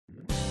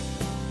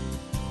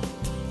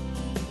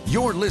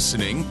You're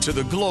listening to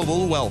the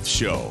Global Wealth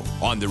Show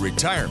on the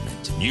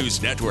Retirement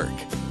News Network.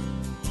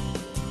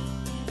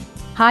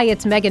 Hi,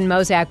 it's Megan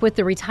Mozak with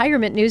the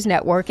Retirement News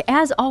Network.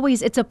 As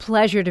always, it's a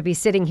pleasure to be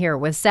sitting here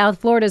with South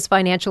Florida's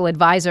financial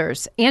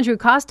advisors, Andrew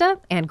Costa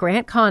and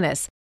Grant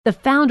Connis, the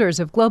founders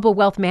of Global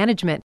Wealth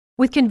Management,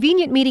 with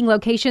convenient meeting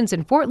locations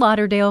in Fort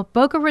Lauderdale,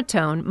 Boca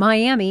Raton,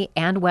 Miami,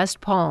 and West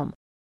Palm.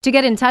 To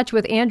get in touch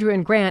with Andrew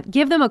and Grant,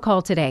 give them a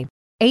call today,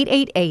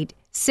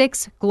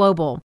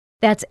 888-6-GLOBAL.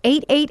 That's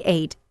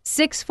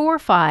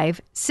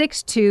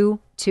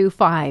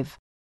 888-645-6225.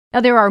 Now,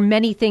 there are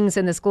many things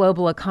in this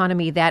global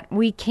economy that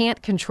we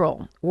can't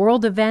control.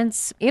 World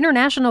events,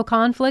 international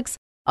conflicts,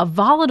 a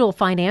volatile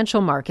financial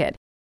market.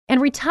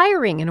 And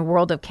retiring in a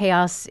world of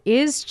chaos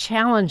is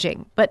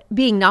challenging, but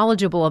being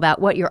knowledgeable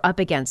about what you're up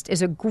against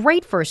is a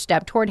great first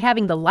step toward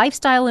having the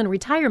lifestyle in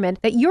retirement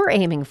that you're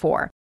aiming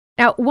for.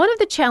 Now, one of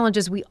the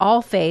challenges we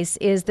all face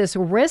is this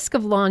risk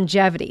of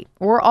longevity.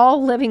 We're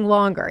all living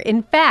longer.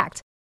 In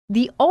fact,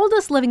 the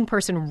oldest living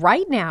person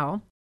right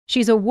now,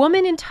 she's a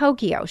woman in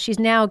Tokyo. She's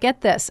now,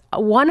 get this,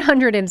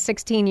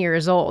 116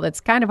 years old.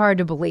 It's kind of hard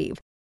to believe.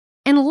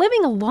 And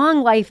living a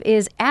long life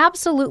is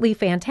absolutely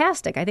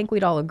fantastic. I think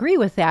we'd all agree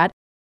with that.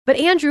 But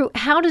Andrew,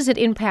 how does it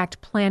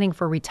impact planning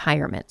for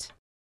retirement?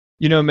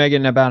 You know,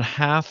 Megan, about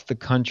half the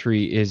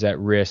country is at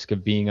risk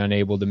of being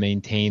unable to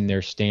maintain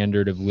their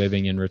standard of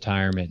living in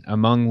retirement.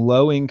 Among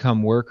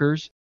low-income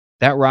workers,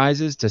 that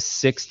rises to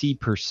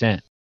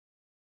 60%.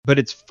 But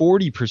it's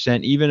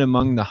 40% even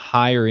among the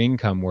higher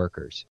income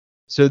workers.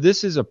 So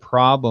this is a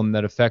problem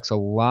that affects a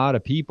lot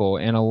of people,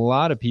 and a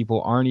lot of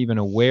people aren't even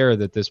aware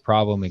that this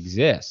problem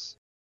exists.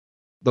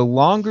 The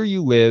longer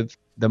you live,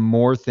 the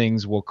more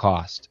things will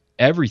cost.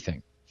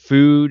 Everything.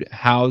 Food,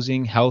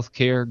 housing,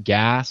 healthcare,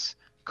 gas,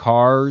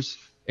 cars,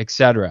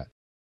 etc.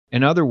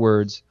 In other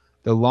words,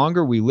 the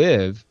longer we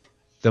live,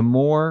 the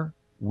more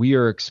we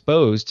are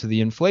exposed to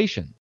the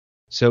inflation.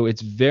 So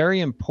it's very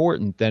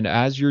important that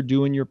as you're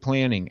doing your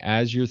planning,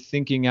 as you're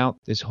thinking out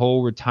this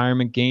whole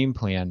retirement game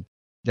plan,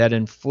 that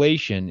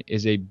inflation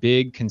is a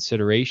big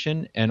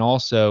consideration, and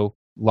also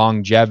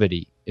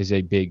longevity is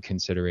a big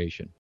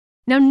consideration.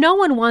 Now, no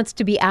one wants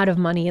to be out of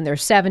money in their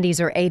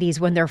 70s or 80s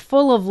when they're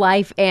full of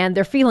life and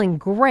they're feeling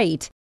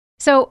great.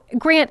 So,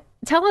 Grant,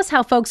 tell us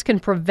how folks can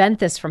prevent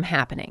this from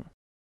happening.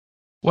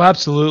 Well,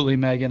 absolutely,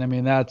 Megan. I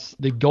mean, that's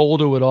the goal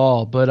to it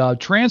all. But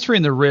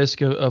transferring the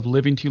risk of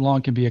living too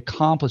long can be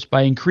accomplished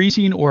by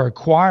increasing or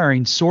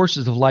acquiring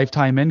sources of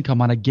lifetime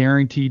income on a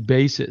guaranteed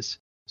basis.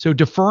 So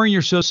deferring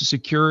your Social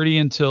Security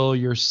until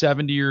you're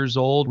 70 years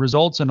old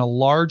results in a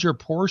larger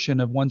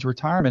portion of one's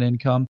retirement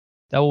income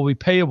that will be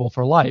payable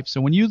for life. So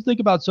when you think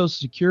about Social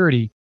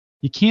Security,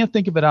 you can't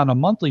think of it on a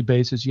monthly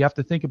basis. You have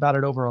to think about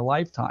it over a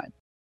lifetime.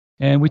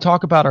 And we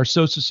talk about our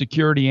Social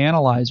Security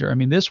Analyzer. I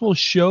mean, this will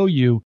show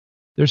you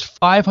there's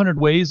 500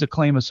 ways to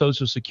claim a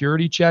Social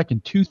Security check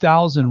and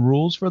 2,000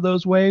 rules for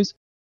those ways.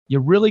 You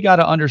really got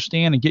to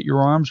understand and get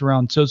your arms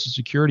around Social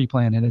Security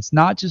plan. And it's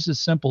not just as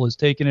simple as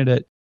taking it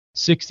at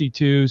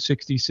 62,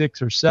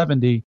 66, or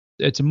 70.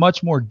 It's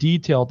much more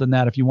detailed than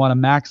that if you want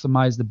to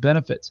maximize the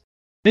benefits.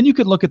 Then you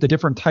could look at the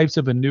different types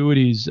of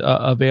annuities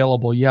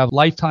available. You have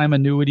lifetime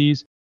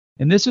annuities,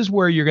 and this is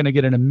where you're going to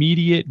get an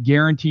immediate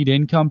guaranteed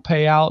income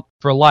payout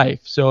for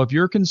life. So if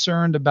you're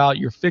concerned about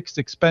your fixed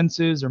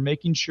expenses or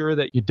making sure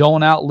that you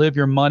don't outlive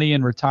your money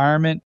in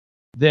retirement,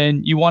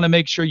 then you want to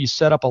make sure you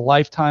set up a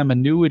lifetime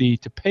annuity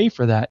to pay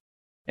for that.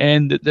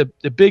 And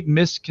the big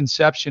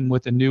misconception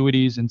with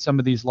annuities and some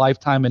of these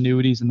lifetime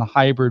annuities in the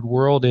hybrid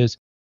world is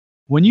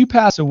when you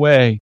pass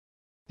away,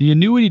 the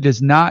annuity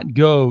does not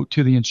go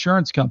to the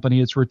insurance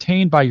company. It's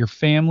retained by your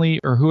family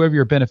or whoever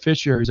your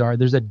beneficiaries are.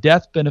 There's a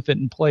death benefit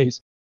in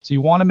place. So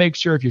you want to make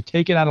sure if you're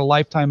taking out a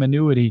lifetime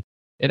annuity,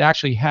 it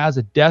actually has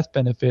a death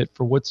benefit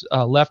for what's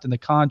left in the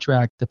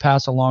contract to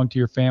pass along to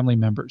your family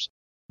members.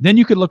 Then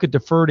you could look at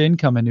deferred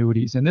income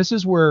annuities. And this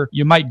is where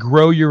you might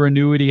grow your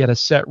annuity at a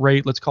set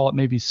rate. Let's call it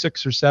maybe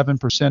 6 or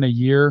 7% a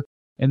year.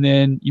 And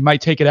then you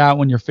might take it out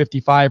when you're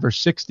 55 or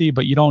 60,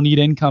 but you don't need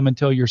income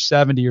until you're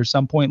 70 or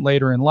some point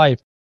later in life.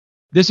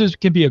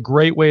 Can be a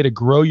great way to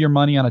grow your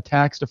money on a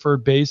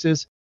tax-deferred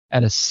basis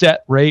at a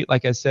set rate.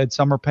 Like I said,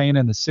 some are paying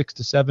in the 6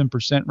 to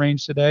 7%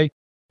 range today.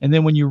 And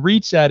then when you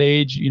reach that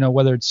age,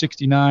 whether it's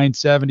 69,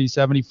 70,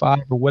 75,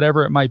 or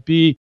whatever it might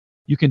be,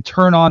 you can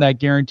turn on that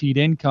guaranteed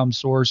income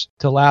source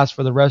to last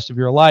for the rest of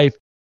your life.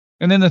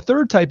 And then the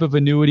third type of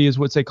annuity is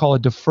what they call a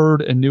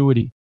deferred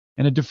annuity.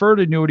 And a deferred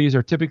annuities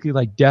are typically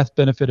like death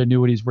benefit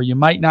annuities where you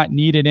might not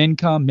need an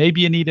income. Maybe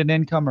you need an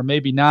income or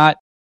maybe not,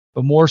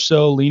 but more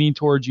so leaning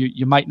towards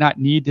you might not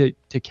need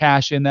to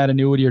cash in that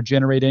annuity or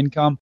generate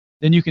income.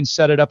 Then you can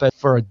set it up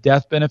for a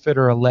death benefit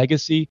or a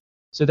legacy.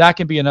 So that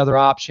can be another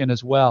option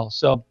as well.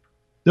 So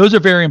those are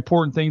very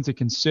important things to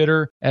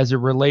consider as it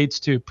relates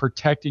to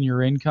protecting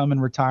your income in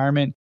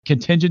retirement.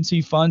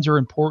 Contingency funds are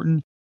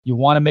important. You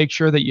want to make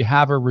sure that you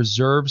have a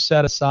reserve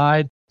set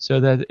aside so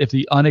that if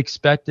the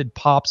unexpected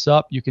pops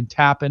up, you can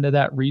tap into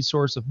that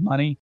resource of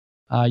money.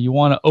 You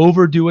want to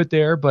overdo it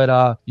there,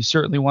 but you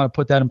certainly want to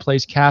put that in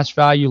place. Cash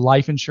value,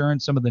 life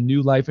insurance, some of the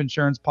new life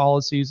insurance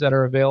policies that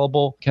are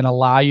available can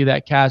allow you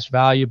that cash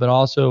value, but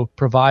also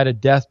provide a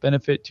death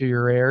benefit to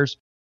your heirs.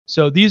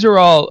 So these are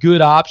all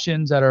good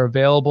options that are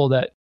available.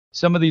 That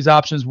some of these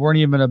options weren't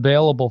even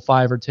available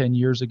 5 or 10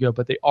 years ago,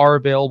 but they are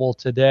available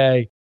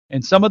today.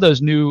 And some of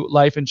those new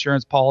life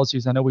insurance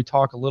policies, I know we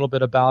talk a little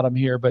bit about them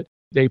here, but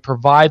they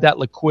provide that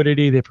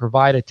liquidity, they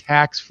provide a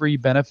tax-free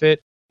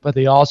benefit, but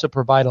they also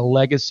provide a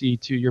legacy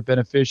to your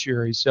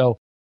beneficiaries. So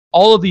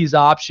all of these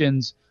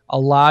options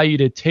allow you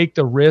to take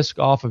the risk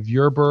off of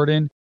your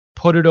burden,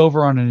 put it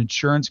over on an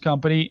insurance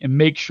company, and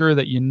make sure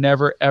that you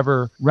never,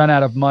 ever run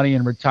out of money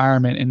in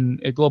retirement.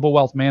 And at Global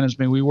Wealth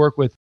Management, we work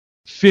with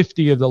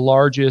 50 of the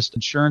largest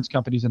insurance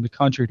companies in the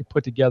country to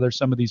put together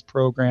some of these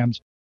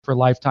programs for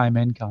lifetime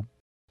income.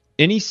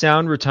 Any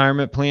sound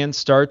retirement plan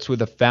starts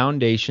with a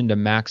foundation to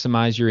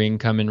maximize your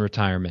income in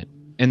retirement.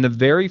 And the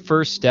very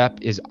first step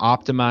is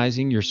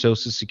optimizing your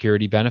Social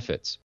Security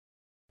benefits.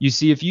 You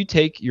see, if you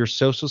take your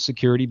Social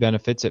Security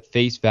benefits at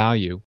face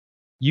value,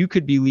 you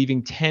could be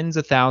leaving tens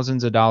of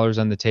thousands of dollars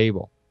on the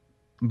table.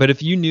 But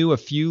if you knew a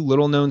few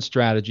little-known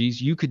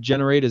strategies, you could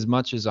generate as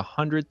much as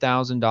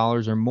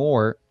 $100,000 or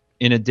more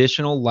in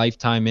additional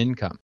lifetime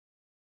income.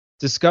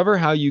 Discover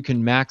how you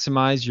can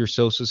maximize your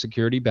Social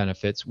Security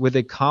benefits with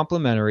a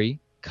complimentary,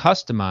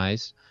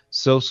 customized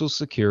Social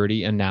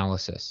Security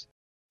analysis.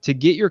 To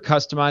get your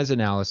customized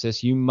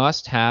analysis, you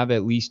must have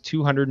at least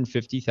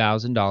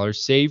 $250,000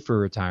 saved for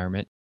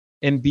retirement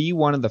and be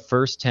one of the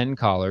first 10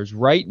 callers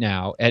right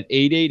now at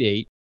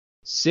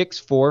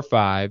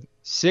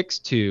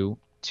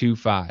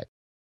 888-645-6225.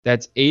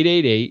 That's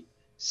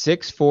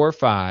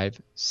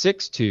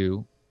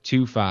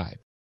 888-645-6225.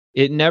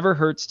 It never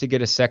hurts to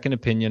get a second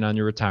opinion on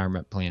your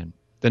retirement plan.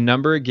 The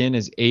number again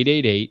is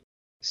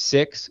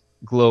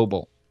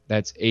 888-6-GLOBAL.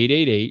 That's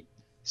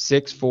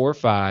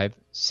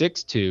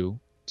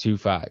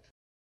 888-645-6225.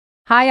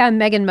 Hi, I'm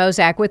Megan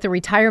Mozak with the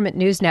Retirement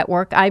News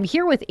Network. I'm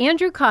here with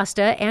Andrew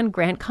Costa and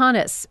Grant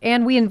Connis,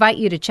 and we invite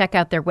you to check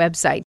out their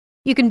website.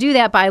 You can do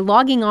that by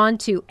logging on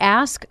to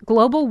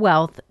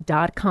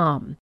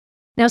askglobalwealth.com.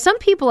 Now, some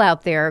people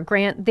out there,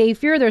 Grant, they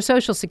fear their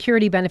Social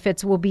Security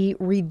benefits will be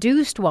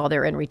reduced while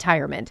they're in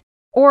retirement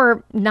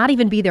or not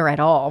even be there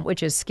at all,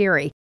 which is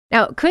scary.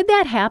 Now, could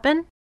that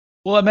happen?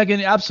 Well, Megan,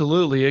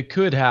 absolutely, it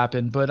could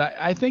happen. But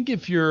I think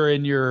if you're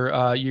in your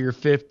your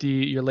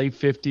late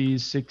 50s,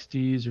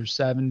 60s, or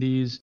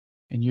 70s,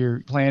 and you're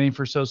planning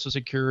for Social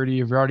Security,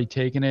 you've already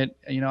taken it,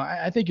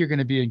 I think you're going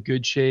to be in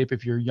good shape.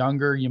 If you're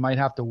younger, you might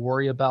have to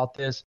worry about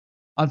this.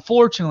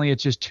 Unfortunately,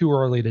 it's just too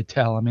early to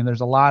tell. I mean,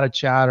 there's a lot of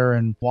chatter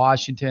in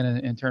Washington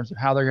in terms of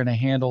how they're going to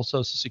handle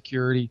Social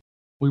Security.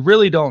 We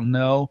really don't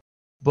know.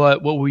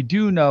 But what we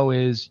do know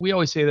is, we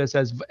always say this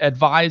as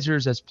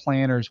advisors, as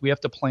planners, we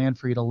have to plan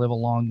for you to live a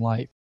long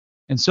life.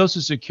 And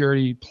Social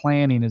Security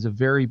planning is a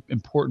very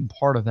important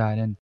part of that.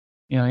 And,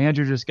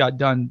 Andrew just got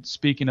done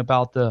speaking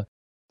about the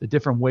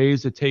different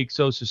ways to take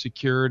Social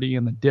Security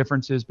and the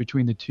differences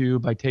between the two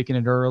by taking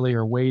it early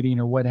or waiting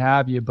or what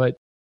have you. But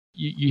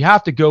you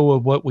have to go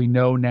with what we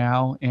know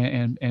now,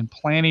 and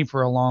planning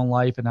for a long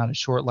life and not a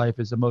short life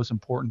is the most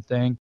important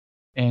thing.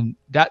 And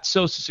that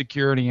Social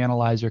Security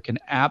analyzer can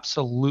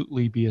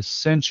absolutely be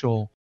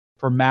essential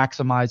for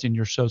maximizing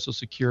your Social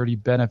Security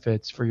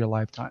benefits for your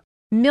lifetime.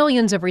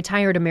 Millions of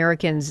retired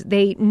Americans,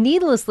 they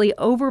needlessly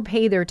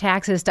overpay their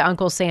taxes to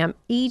Uncle Sam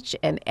each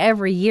and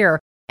every year,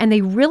 and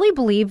they really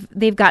believe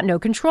they've got no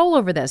control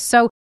over this.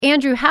 So,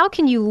 Andrew, how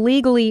can you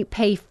legally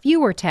pay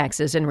fewer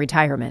taxes in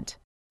retirement?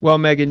 Well,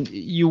 Megan,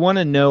 you want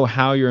to know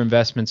how your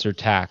investments are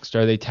taxed.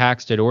 Are they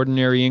taxed at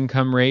ordinary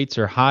income rates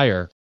or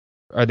higher?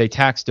 Are they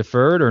tax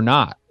deferred or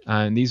not?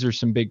 And these are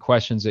some big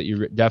questions that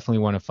you definitely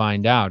want to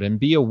find out. And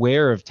be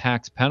aware of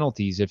tax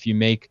penalties if you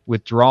make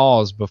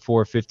withdrawals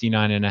before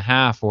 59 and a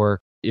half,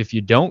 or if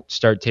you don't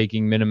start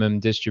taking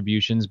minimum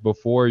distributions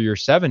before you're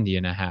 70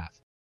 and a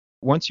half.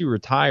 Once you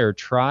retire,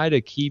 try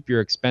to keep your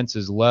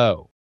expenses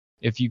low.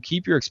 If you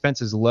keep your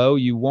expenses low,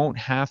 you won't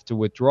have to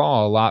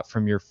withdraw a lot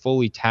from your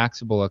fully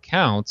taxable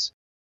accounts,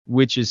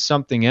 which is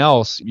something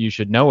else you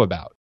should know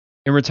about.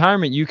 In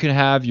retirement, you can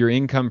have your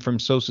income from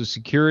Social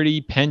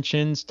Security,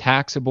 pensions,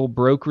 taxable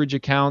brokerage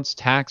accounts,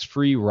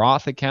 tax-free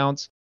Roth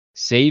accounts,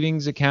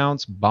 savings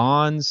accounts,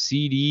 bonds,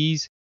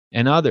 CDs,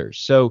 and others.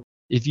 So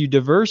if you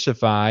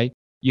diversify,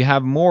 you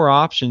have more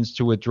options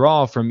to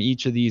withdraw from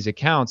each of these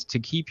accounts to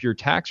keep your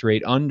tax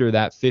rate under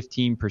that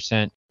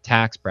 15%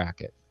 tax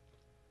bracket.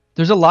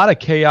 There's a lot of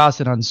chaos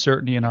and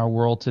uncertainty in our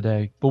world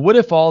today, but what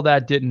if all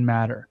that didn't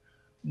matter?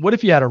 What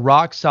if you had a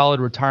rock-solid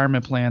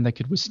retirement plan that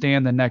could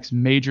withstand the next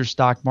major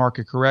stock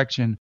market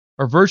correction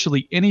or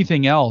virtually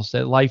anything else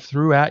that life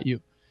threw at you?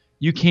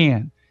 You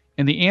can,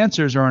 and the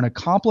answers are in a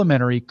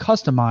complimentary,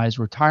 customized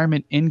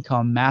retirement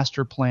income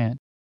master plan.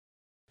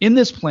 In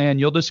this plan,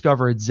 you'll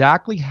discover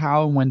exactly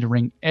how and when to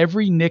wring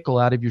every nickel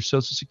out of your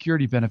Social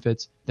Security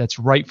benefits that's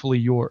rightfully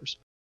yours.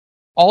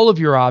 All of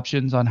your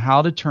options on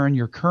how to turn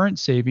your current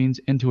savings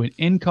into an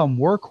income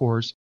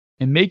workhorse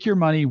and make your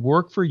money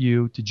work for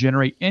you to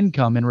generate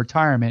income in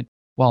retirement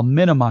while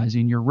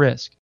minimizing your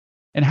risk,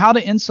 and how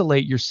to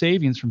insulate your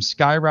savings from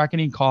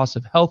skyrocketing costs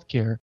of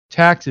healthcare,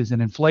 taxes,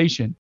 and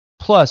inflation,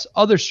 plus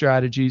other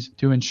strategies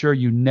to ensure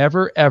you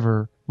never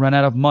ever run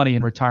out of money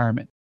in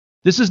retirement.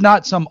 This is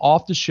not some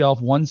off-the-shelf,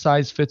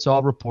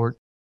 one-size-fits-all report.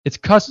 It's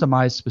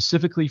customized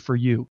specifically for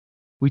you.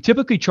 We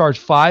typically charge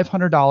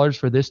 $500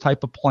 for this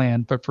type of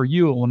plan, but for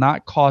you, it will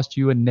not cost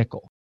you a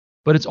nickel.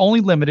 But it's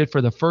only limited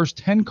for the first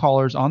 10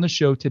 callers on the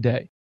show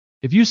today.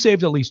 If you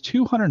saved at least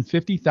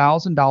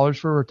 $250,000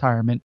 for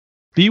retirement,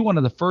 be one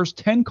of the first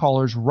 10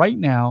 callers right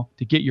now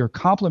to get your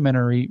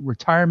complimentary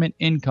retirement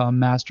income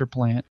master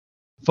plan.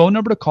 Phone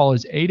number to call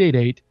is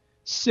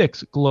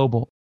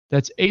 888-6-GLOBAL.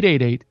 That's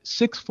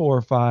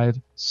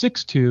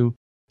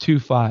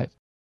 888-645-6225.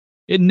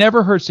 It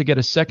never hurts to get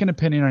a second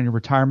opinion on your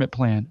retirement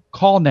plan.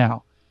 Call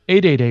now,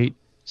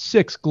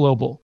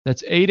 888-6-GLOBAL.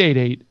 That's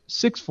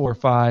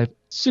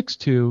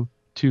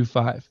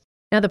 888-645-6225.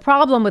 Now, the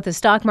problem with the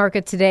stock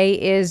market today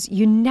is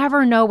you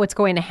never know what's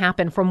going to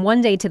happen from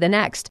one day to the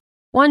next.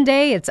 One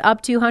day it's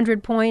up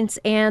 200 points,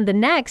 and the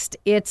next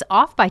it's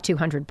off by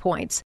 200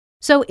 points.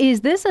 So is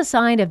this a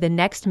sign of the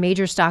next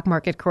major stock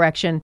market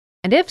correction?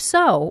 And if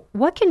so,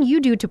 what can you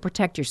do to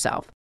protect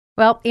yourself?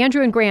 Well,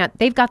 Andrew and Grant,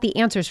 they've got the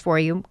answers for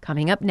you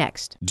coming up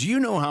next. Do you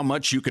know how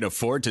much you can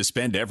afford to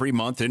spend every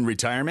month in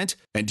retirement?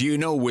 And do you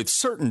know with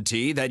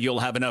certainty that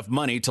you'll have enough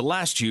money to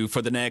last you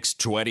for the next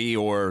 20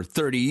 or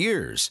 30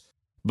 years?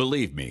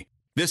 Believe me,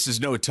 this is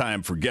no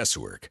time for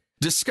guesswork.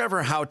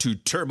 Discover how to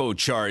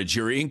turbocharge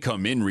your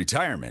income in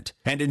retirement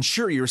and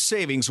ensure your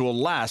savings will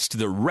last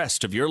the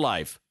rest of your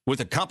life with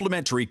a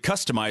complimentary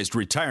customized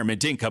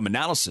retirement income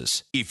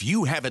analysis. If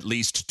you have at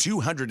least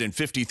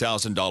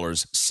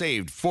 $250,000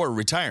 saved for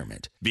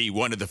retirement, be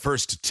one of the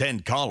first 10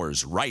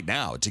 callers right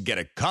now to get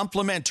a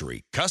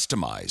complimentary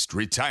customized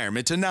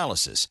retirement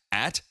analysis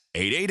at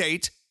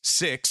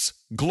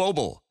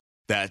 888-6-GLOBAL.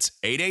 That's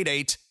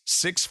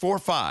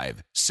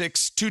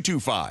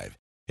 888-645-6225.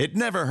 It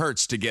never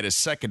hurts to get a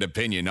second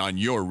opinion on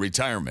your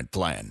retirement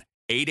plan.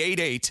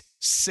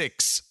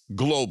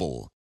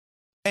 888-6-GLOBAL.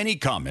 Any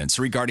comments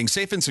regarding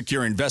safe and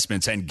secure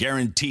investments and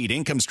guaranteed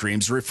income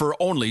streams refer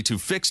only to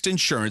fixed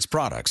insurance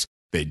products.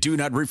 They do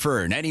not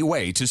refer in any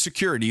way to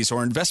securities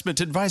or investment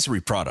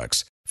advisory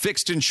products.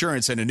 Fixed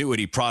insurance and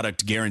annuity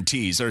product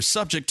guarantees are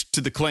subject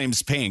to the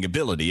claims paying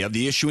ability of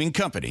the issuing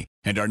company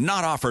and are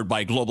not offered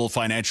by Global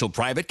Financial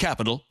Private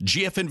Capital,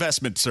 GF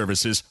Investment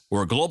Services,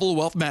 or Global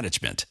Wealth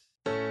Management.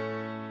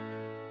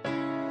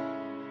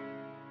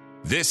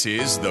 This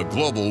is the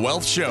Global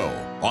Wealth Show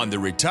on the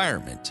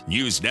Retirement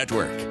News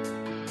Network.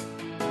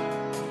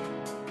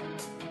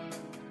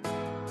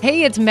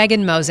 Hey, it's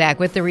Megan Mozak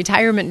with the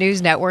Retirement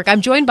News Network.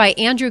 I'm joined by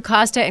Andrew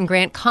Costa and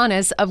Grant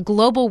Connis of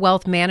Global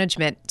Wealth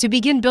Management. To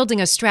begin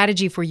building a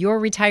strategy for your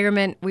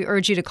retirement, we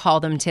urge you to call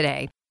them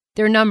today.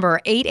 Their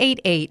number,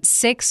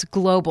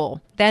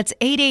 888-6-GLOBAL. That's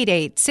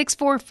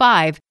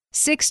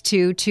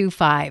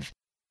 888-645-6225.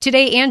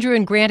 Today, Andrew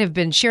and Grant have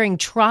been sharing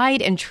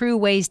tried and true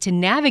ways to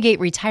navigate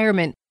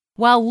retirement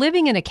while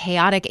living in a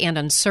chaotic and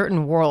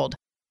uncertain world.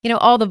 You know,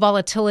 all the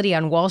volatility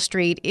on Wall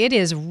Street, it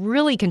is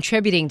really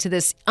contributing to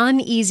this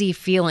uneasy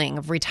feeling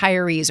of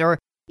retirees or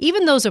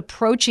even those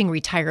approaching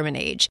retirement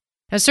age.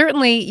 Now,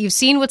 certainly, you've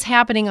seen what's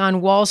happening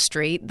on Wall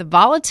Street. The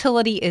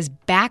volatility is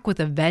back with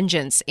a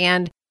vengeance,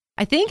 and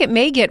I think it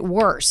may get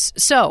worse.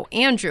 So,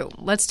 Andrew,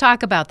 let's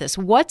talk about this.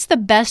 What's the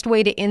best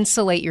way to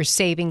insulate your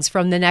savings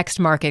from the next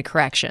market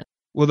correction?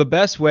 Well, the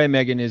best way,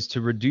 Megan, is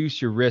to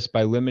reduce your risk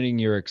by limiting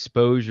your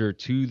exposure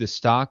to the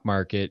stock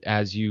market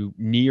as you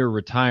near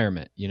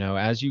retirement. You know,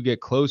 as you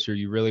get closer,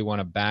 you really want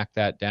to back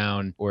that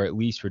down or at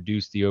least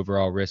reduce the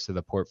overall risk of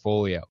the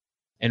portfolio.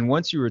 And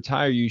once you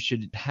retire, you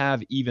should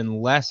have even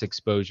less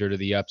exposure to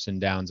the ups and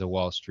downs of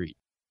Wall Street.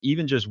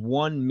 Even just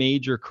one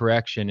major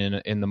correction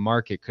in the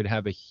market could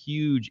have a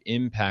huge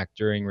impact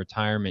during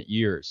retirement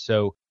years.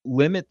 So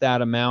limit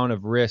that amount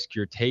of risk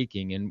you're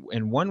taking.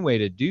 And one way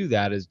to do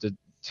that is to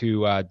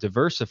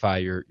diversify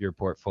your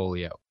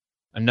portfolio.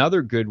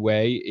 Another good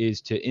way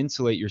is to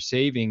insulate your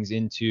savings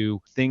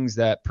into things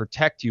that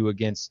protect you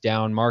against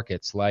down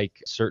markets,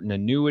 like certain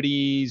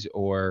annuities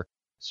or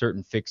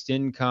certain fixed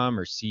income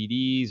or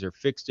CDs or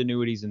fixed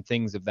annuities and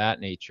things of that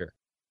nature.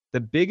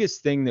 The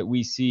biggest thing that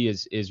we see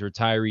is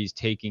retirees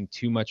taking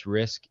too much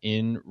risk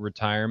in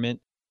retirement.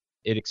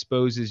 It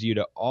exposes you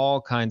to all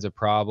kinds of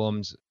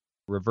problems,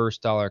 reverse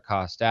dollar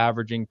cost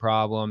averaging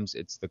problems.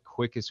 It's the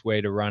quickest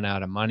way to run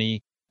out of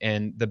money.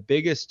 And the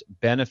biggest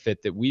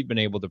benefit that we've been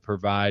able to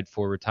provide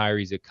for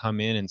retirees that come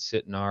in and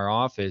sit in our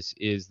office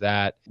is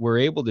that we're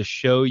able to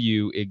show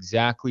you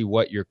exactly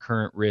what your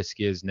current risk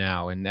is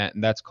now. And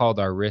that's called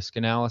our risk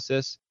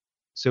analysis.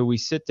 So we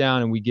sit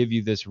down and we give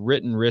you this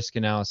written risk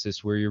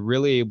analysis where you're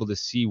really able to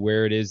see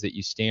where it is that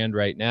you stand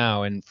right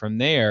now. And from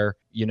there,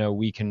 you know,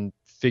 we can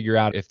figure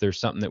out if there's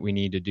something that we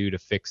need to do to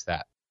fix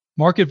that.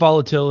 Market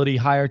volatility,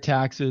 higher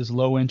taxes,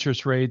 low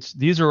interest rates,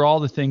 these are all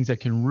the things that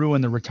can ruin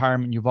the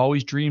retirement you've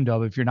always dreamed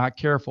of if you're not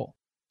careful.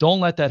 Don't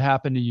let that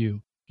happen to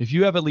you. If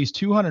you have at least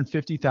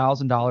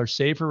 $250,000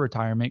 saved for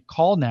retirement,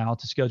 call now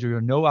to schedule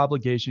your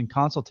no-obligation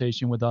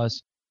consultation with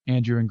us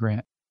Andrew and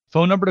Grant.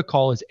 Phone number to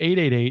call is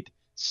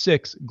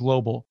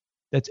 888-6-GLOBAL.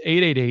 That's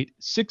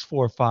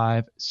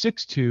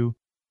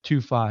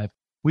 888-645-6225.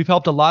 We've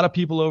helped a lot of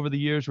people over the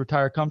years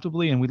retire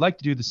comfortably, and we'd like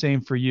to do the same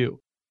for you.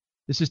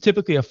 This is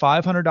typically a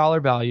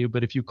 $500 value,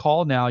 but if you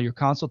call now, your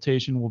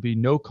consultation will be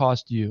no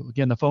cost to you.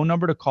 Again, the phone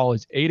number to call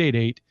is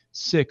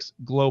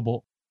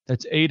 888-6-GLOBAL.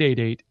 That's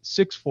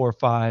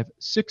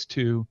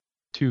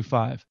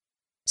 888-645-6225.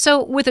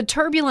 So with a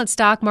turbulent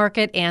stock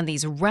market and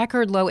these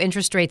record low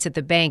interest rates at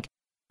the bank,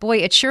 boy,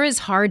 it sure is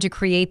hard to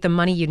create the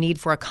money you need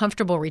for a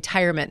comfortable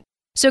retirement.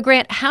 So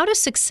Grant, how do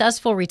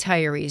successful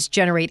retirees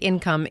generate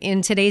income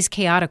in today's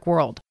chaotic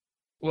world?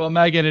 Well,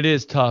 Megan, it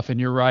is tough, and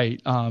you're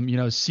right.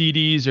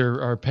 CDs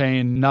are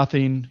paying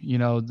nothing.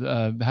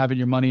 Having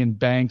your money in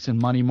banks and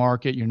money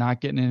market, you're not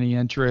getting any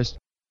interest.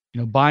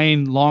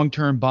 Buying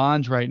long-term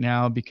bonds right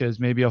now because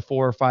maybe a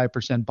 4 or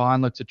 5%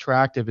 bond looks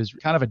attractive is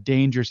kind of a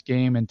dangerous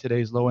game in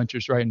today's low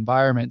interest rate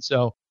environment.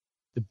 So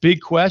the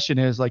big question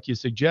is, like you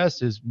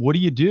suggest, is what do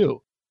you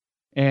do?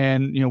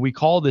 And, we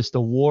call this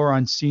the war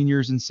on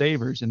seniors and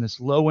savers. In this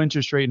low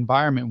interest rate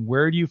environment,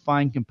 where do you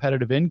find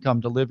competitive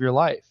income to live your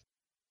life?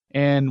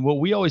 And what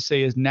we always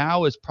say is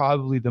now is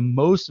probably the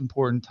most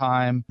important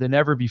time than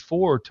ever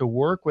before to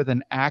work with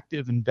an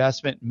active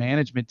investment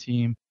management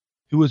team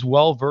who is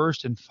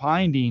well-versed in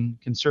finding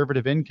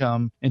conservative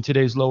income in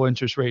today's low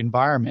interest rate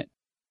environment.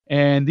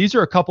 And these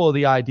are a couple of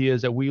the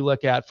ideas that we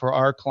look at for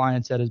our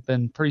clients that has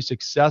been pretty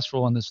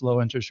successful in this low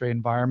interest rate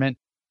environment.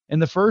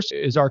 And the first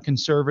is our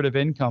conservative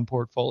income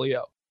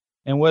portfolio.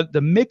 And what the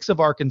mix of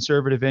our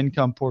conservative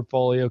income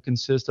portfolio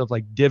consists of,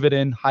 like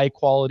high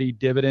quality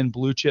dividend,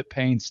 blue chip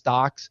paying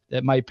stocks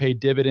that might pay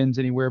dividends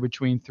anywhere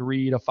between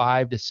 3 to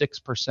 5 to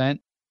 6%.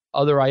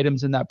 Other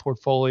items in that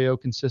portfolio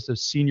consist of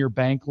senior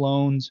bank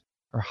loans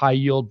or high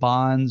yield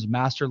bonds,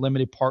 master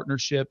limited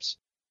partnerships,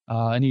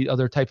 any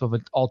other type of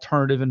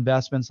alternative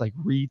investments like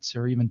REITs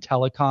or even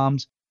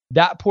telecoms.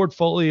 That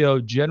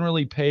portfolio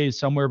generally pays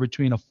somewhere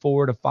between a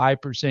 4 to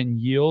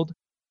 5% yield.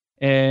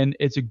 And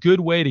it's a good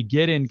way to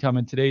get income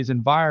in today's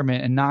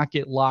environment and not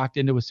get locked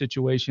into a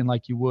situation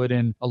like you would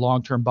in a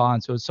long-term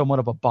bond. So it's somewhat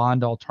of a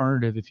bond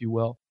alternative, if you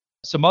will.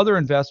 Some other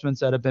investments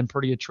that have been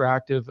pretty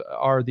attractive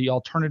are the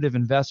alternative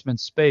investment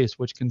space,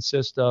 which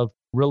consists of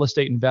real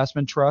estate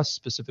investment trusts,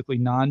 specifically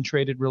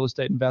non-traded real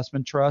estate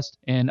investment trusts,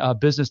 and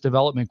business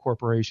development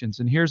corporations.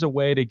 And here's a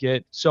way to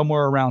get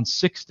somewhere around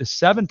 6 to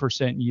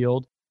 7%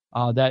 yield.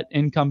 That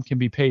income can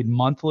be paid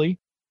monthly.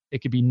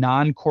 It could be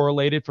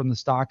non-correlated from the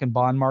stock and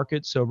bond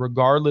market. So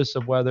regardless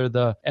of whether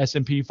the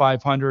S&P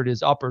 500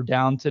 is up or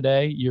down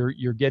today,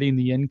 you're getting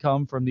the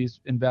income from these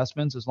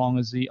investments as long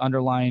as the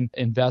underlying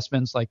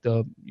investments like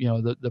the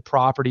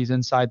properties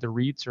inside the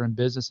REITs are in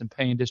business and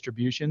paying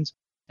distributions.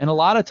 And a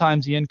lot of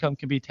times the income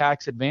can be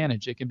tax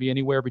advantaged. It can be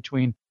anywhere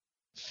between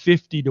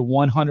 50 to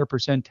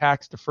 100%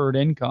 tax deferred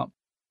income.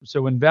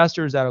 So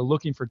investors that are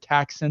looking for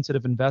tax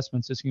sensitive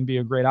investments, this can be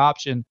a great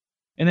option.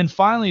 And then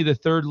finally, the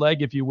third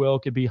leg, if you will,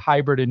 could be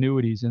hybrid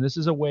annuities. And this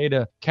is a way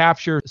to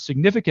capture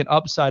significant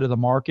upside of the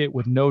market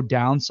with no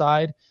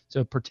downside.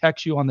 So it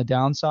protects you on the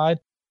downside,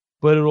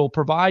 but it'll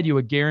provide you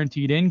a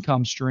guaranteed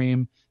income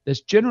stream that's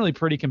generally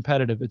pretty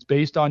competitive. It's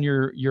based on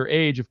your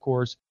age, of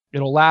course.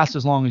 It'll last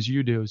as long as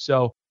you do.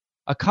 So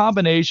a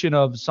combination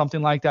of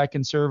something like that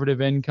conservative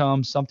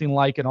income, something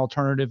like an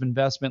alternative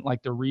investment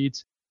like the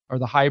REITs or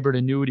the hybrid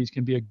annuities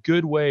can be a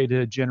good way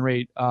to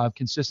generate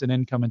consistent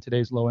income in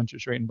today's low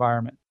interest rate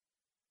environment.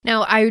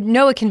 Now, I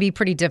know it can be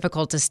pretty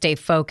difficult to stay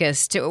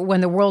focused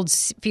when the world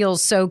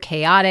feels so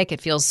chaotic,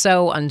 it feels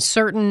so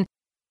uncertain.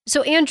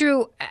 So,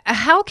 Andrew,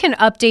 how can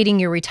updating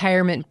your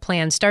retirement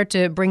plan start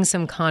to bring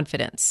some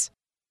confidence?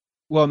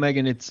 Well,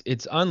 Megan,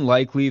 it's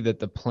unlikely that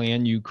the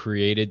plan you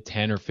created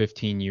 10 or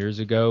 15 years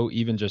ago,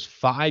 even just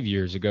 5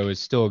 years ago, is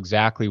still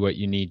exactly what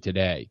you need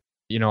today.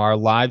 Our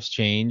lives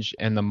change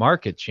and the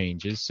market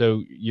changes,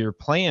 so your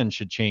plan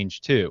should change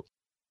too.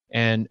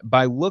 And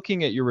by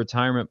looking at your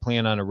retirement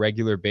plan on a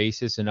regular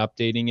basis and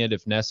updating it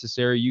if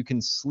necessary, you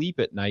can sleep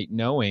at night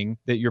knowing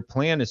that your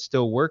plan is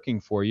still working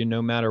for you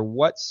no matter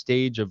what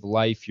stage of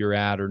life you're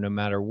at or no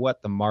matter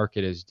what the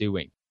market is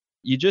doing.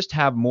 You just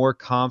have more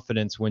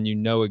confidence when you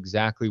know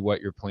exactly what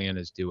your plan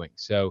is doing.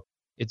 So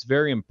it's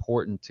very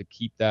important to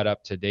keep that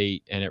up to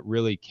date, and it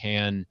really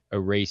can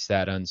erase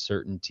that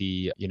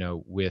uncertainty,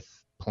 with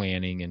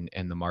planning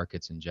and the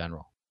markets in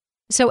general.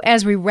 So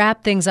as we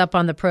wrap things up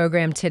on the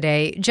program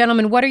today,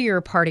 gentlemen, what are your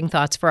parting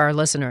thoughts for our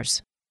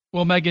listeners?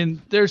 Well,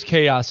 Megan, there's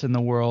chaos in the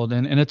world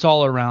and it's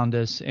all around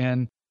us.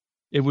 And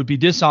it would be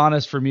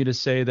dishonest for me to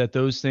say that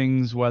those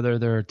things, whether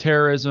they're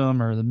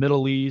terrorism or the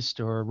Middle East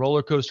or a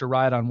roller coaster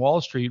ride on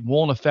Wall Street,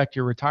 won't affect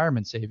your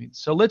retirement savings.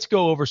 So let's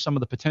go over some of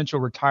the potential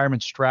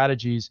retirement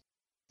strategies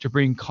to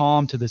bring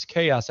calm to this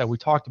chaos that we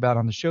talked about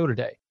on the show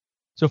today.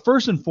 So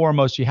first and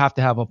foremost, you have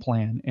to have a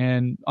plan.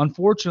 And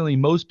unfortunately,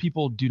 most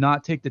people do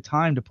not take the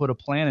time to put a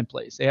plan in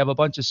place. They have a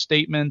bunch of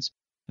statements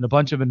and a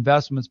bunch of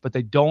investments, but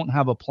they don't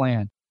have a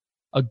plan.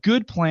 A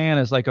good plan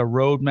is like a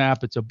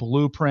roadmap. It's a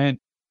blueprint.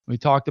 We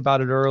talked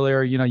about it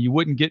earlier. You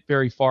wouldn't get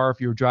very far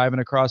if you were driving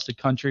across the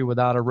country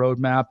without a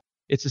roadmap.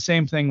 It's the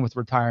same thing with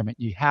retirement.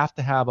 You have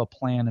to have a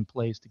plan in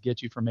place to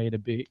get you from A to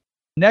B.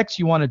 Next,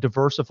 you want to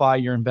diversify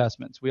your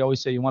investments. We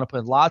always say you want to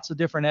put lots of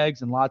different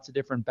eggs in lots of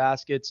different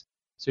baskets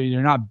so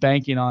you're not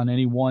banking on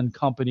any one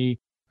company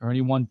or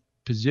any one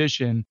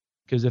position,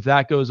 because if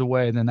that goes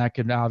away, then that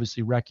could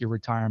obviously wreck your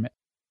retirement.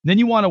 Then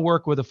you want to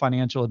work with a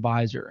financial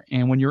advisor.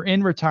 And when you're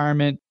in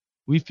retirement,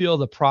 we feel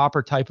the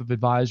proper type of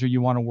advisor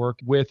you want to work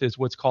with is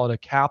what's called a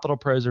capital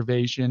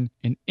preservation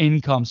and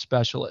income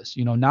specialist.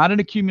 Not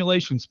an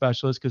accumulation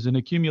specialist, because an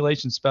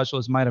accumulation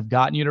specialist might have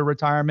gotten you to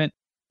retirement.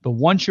 But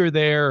once you're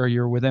there or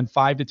you're within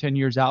 5 to 10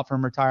 years out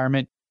from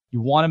retirement,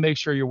 you want to make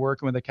sure you're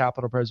working with a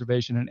capital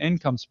preservation and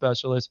income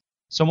specialist,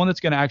 someone that's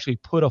going to actually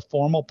put a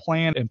formal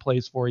plan in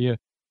place for you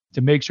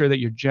to make sure that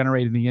you're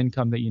generating the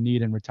income that you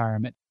need in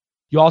retirement.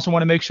 You also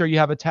want to make sure you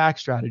have a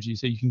tax strategy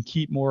so you can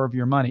keep more of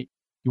your money.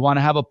 You want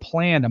to have a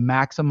plan to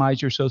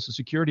maximize your Social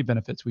Security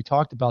benefits. We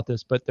talked about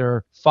this, but there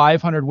are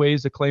 500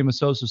 ways to claim a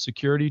Social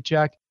Security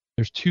check.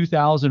 There's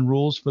 2,000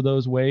 rules for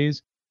those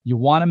ways. You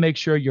want to make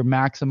sure you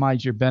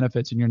maximize your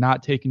benefits and you're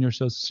not taking your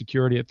Social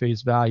Security at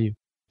face value.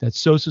 That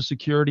Social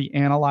Security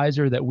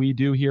analyzer that we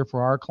do here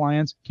for our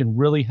clients can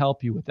really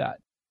help you with that.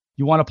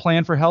 You want to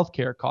plan for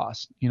healthcare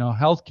costs.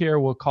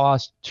 Healthcare will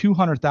cost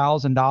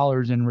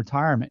 $200,000 in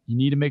retirement. You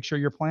need to make sure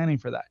you're planning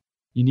for that.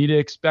 You need to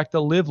expect to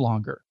live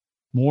longer.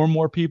 More and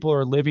more people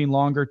are living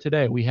longer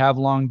today. We have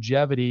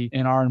longevity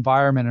in our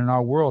environment, in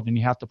our world, and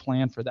you have to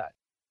plan for that.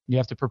 You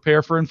have to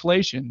prepare for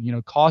inflation.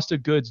 Cost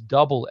of goods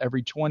double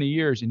every 20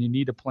 years, and you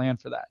need to plan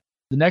for that.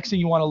 The next thing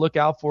you want to look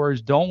out for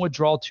is don't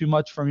withdraw too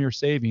much from your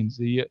savings.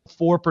 The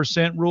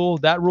 4% rule,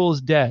 that rule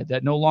is dead.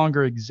 That no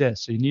longer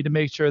exists. So you need to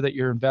make sure that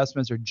your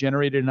investments are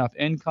generating enough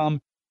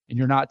income and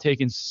you're not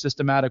taking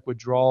systematic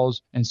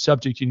withdrawals and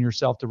subjecting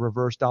yourself to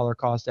reverse dollar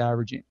cost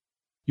averaging.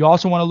 You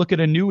also want to look at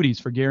annuities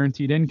for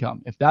guaranteed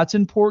income. If that's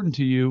important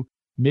to you,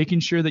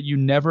 making sure that you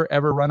never,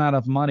 ever run out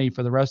of money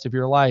for the rest of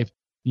your life,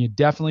 you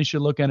definitely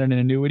should look at an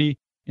annuity.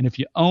 And if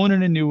you own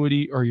an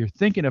annuity or you're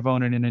thinking of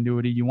owning an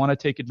annuity, you want to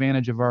take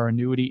advantage of our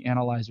annuity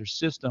analyzer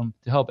system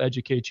to help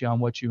educate you on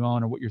what you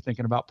own or what you're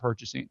thinking about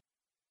purchasing.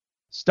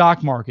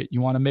 Stock market,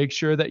 you want to make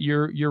sure that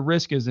your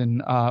risk is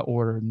in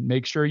order.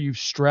 Make sure you've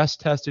stress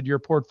tested your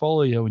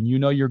portfolio and you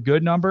know your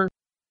good number,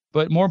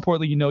 but more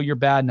importantly, you know your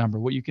bad number,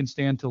 what you can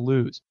stand to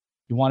lose.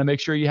 You want to make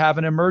sure you have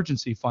an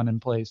emergency fund in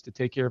place to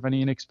take care of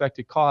any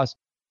unexpected costs.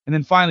 And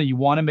then finally, you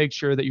want to make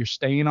sure that you're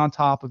staying on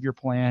top of your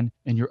plan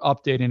and you're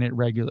updating it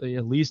regularly,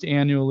 at least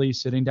annually,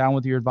 sitting down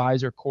with your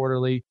advisor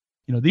quarterly.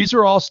 These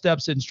are all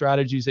steps and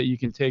strategies that you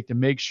can take to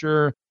make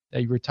sure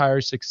that you retire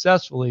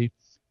successfully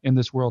in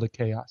this world of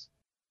chaos.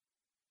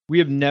 We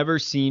have never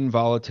seen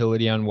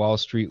volatility on Wall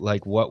Street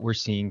like what we're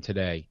seeing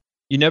today.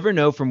 You never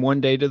know from one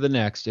day to the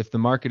next if the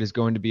market is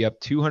going to be up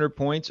 200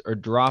 points or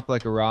drop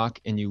like a rock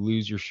and you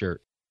lose your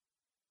shirt.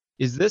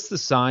 Is this the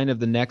sign of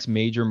the next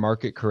major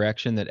market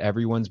correction that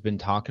everyone's been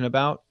talking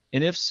about?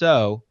 And if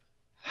so,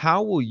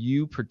 how will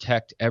you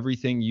protect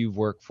everything you've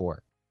worked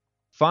for?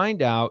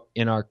 Find out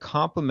in our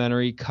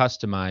complimentary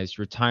customized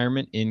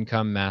retirement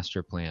income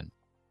master plan.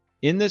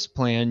 In this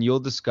plan,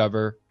 you'll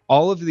discover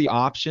all of the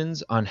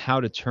options on how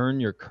to turn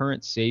your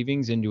current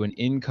savings into an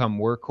income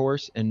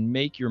workhorse and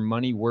make your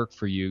money work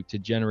for you to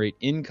generate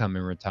income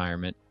in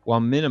retirement while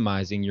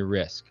minimizing your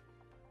risk.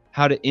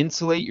 How to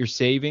insulate your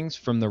savings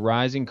from the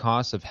rising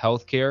costs of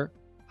healthcare,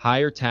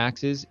 higher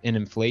taxes, and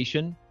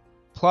inflation,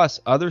 plus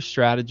other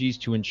strategies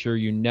to ensure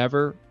you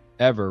never,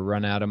 ever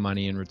run out of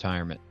money in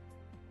retirement.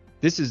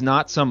 This is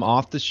not some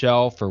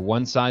off-the-shelf or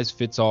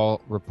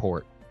one-size-fits-all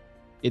report.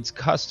 It's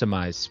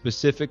customized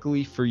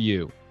specifically for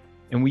you,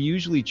 and we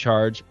usually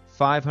charge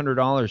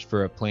 $500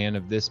 for a plan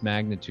of this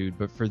magnitude,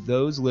 but for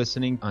those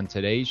listening on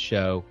today's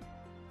show,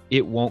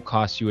 it won't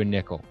cost you a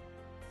nickel.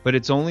 But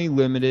it's only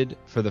limited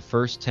for the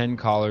first 10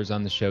 callers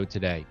on the show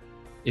today.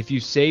 If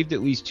you've saved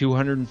at least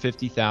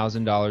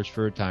 $250,000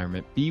 for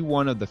retirement, be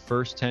one of the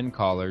first 10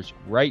 callers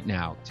right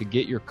now to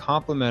get your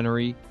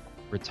complimentary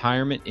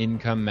retirement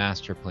income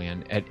master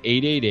plan at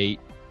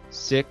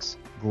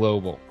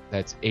 888-6-GLOBAL.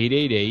 That's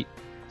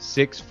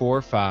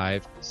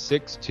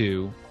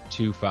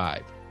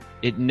 888-645-6225.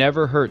 It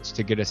never hurts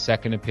to get a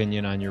second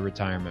opinion on your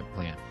retirement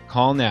plan.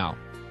 Call now,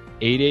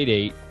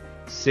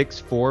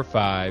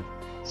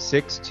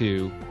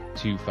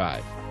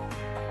 888-645-6225.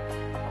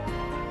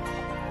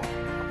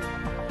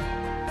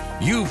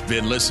 You've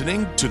been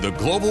listening to the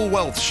Global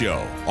Wealth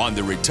Show on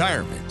the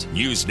Retirement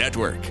News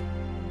Network.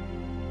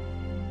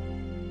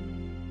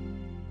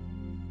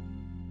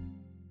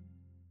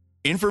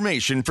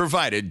 Information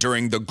provided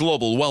during the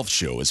Global Wealth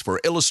Show is for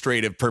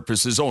illustrative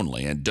purposes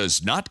only and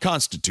does not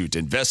constitute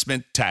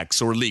investment,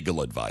 tax, or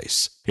legal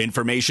advice.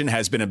 Information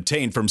has been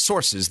obtained from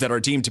sources that are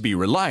deemed to be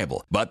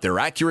reliable, but their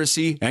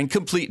accuracy and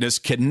completeness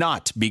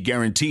cannot be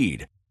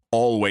guaranteed.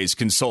 Always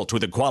consult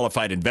with a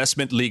qualified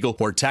investment, legal,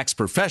 or tax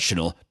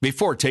professional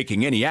before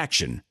taking any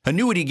action.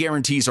 Annuity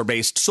guarantees are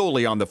based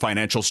solely on the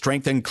financial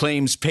strength and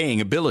claims paying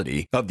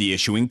ability of the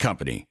issuing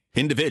company.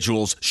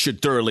 Individuals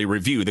should thoroughly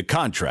review the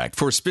contract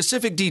for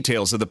specific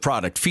details of the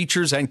product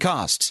features and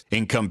costs.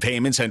 Income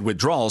payments and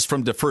withdrawals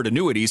from deferred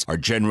annuities are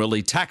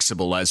generally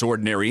taxable as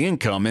ordinary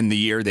income in the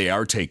year they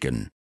are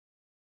taken.